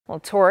Well,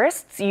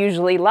 tourists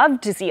usually love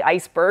to see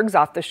icebergs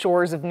off the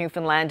shores of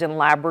Newfoundland and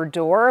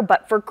Labrador,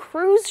 but for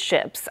cruise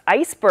ships,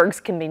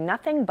 icebergs can be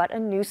nothing but a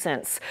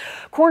nuisance.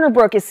 Corner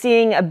Brook is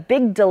seeing a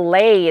big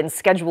delay in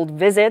scheduled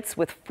visits,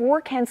 with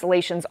 4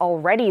 cancellations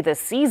already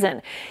this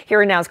season.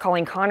 Here and Now's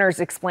Colleen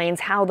Connors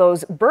explains how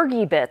those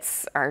bergy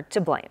bits are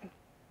to blame.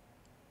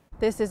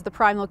 This is the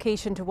prime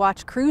location to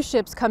watch cruise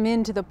ships come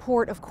into the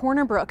port of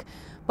Corner Brook.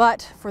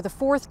 But for the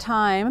 4th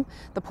time,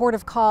 the port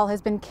of call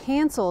has been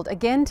canceled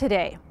again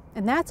today.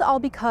 And that's all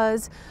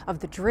because of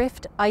the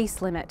drift ice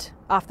limit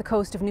off the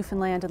coast of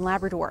Newfoundland and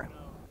Labrador.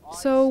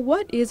 So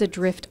what is a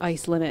drift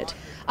ice limit?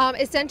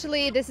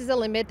 Essentially, this is a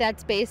limit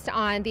that's based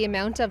on the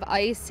amount of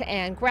ice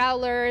and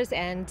growlers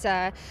and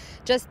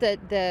just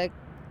the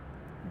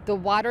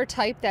water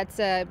type that's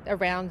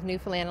around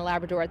Newfoundland and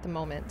Labrador at the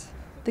moment.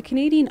 The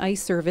Canadian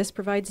Ice Service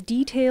provides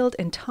detailed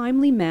and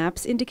timely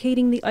maps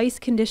indicating the ice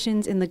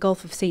conditions in the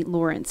Gulf of St.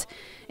 Lawrence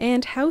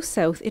and how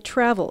south it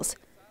travels.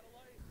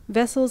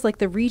 Vessels like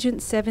the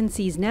Regent 7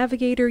 Seas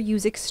Navigator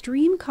use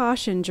extreme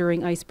caution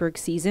during iceberg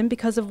season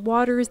because of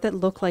waters that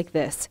look like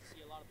this.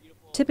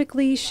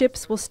 Typically,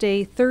 ships will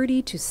stay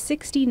 30 to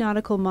 60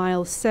 nautical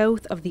miles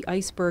south of the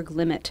iceberg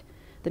limit.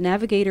 The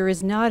Navigator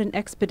is not an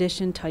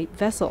expedition-type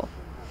vessel.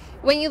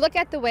 When you look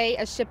at the way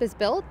a ship is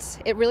built,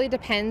 it really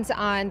depends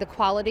on the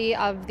quality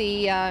of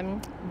the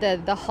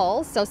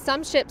hull. So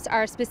some ships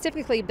are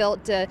specifically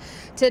built to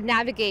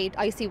navigate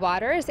icy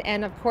waters,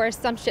 and of course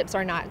some ships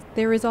are not.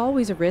 There is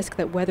always a risk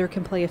that weather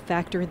can play a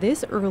factor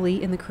this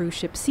early in the cruise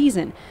ship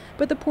season,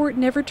 but the port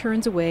never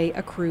turns away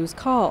a cruise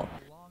call.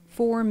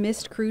 4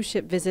 missed cruise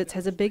ship visits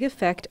has a big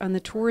effect on the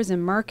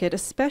tourism market,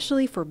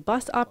 especially for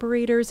bus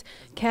operators,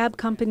 cab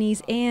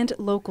companies, and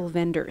local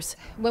vendors.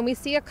 When we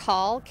see a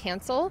call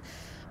cancel,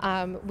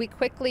 we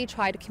quickly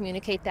try to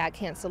communicate that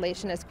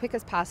cancellation as quick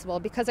as possible,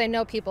 because I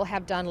know people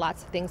have done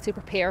lots of things to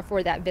prepare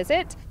for that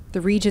visit.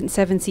 The Regent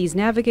 7 Seas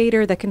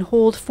Navigator, that can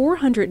hold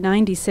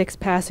 496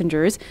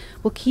 passengers,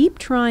 will keep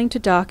trying to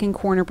dock in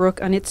Corner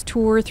Brook on its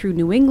tour through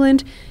New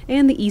England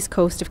and the east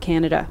coast of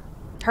Canada.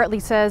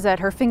 Hartley says that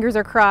her fingers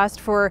are crossed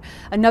for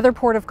another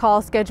port of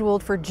call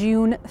scheduled for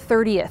June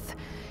 30th.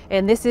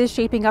 And this is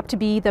shaping up to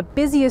be the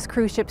busiest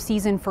cruise ship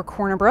season for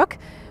Corner Brook,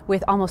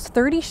 with almost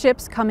 30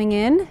 ships coming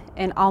in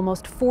and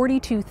almost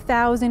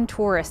 42,000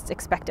 tourists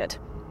expected.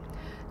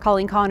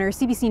 Colleen Connors,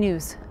 CBC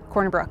News,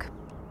 Corner Brook.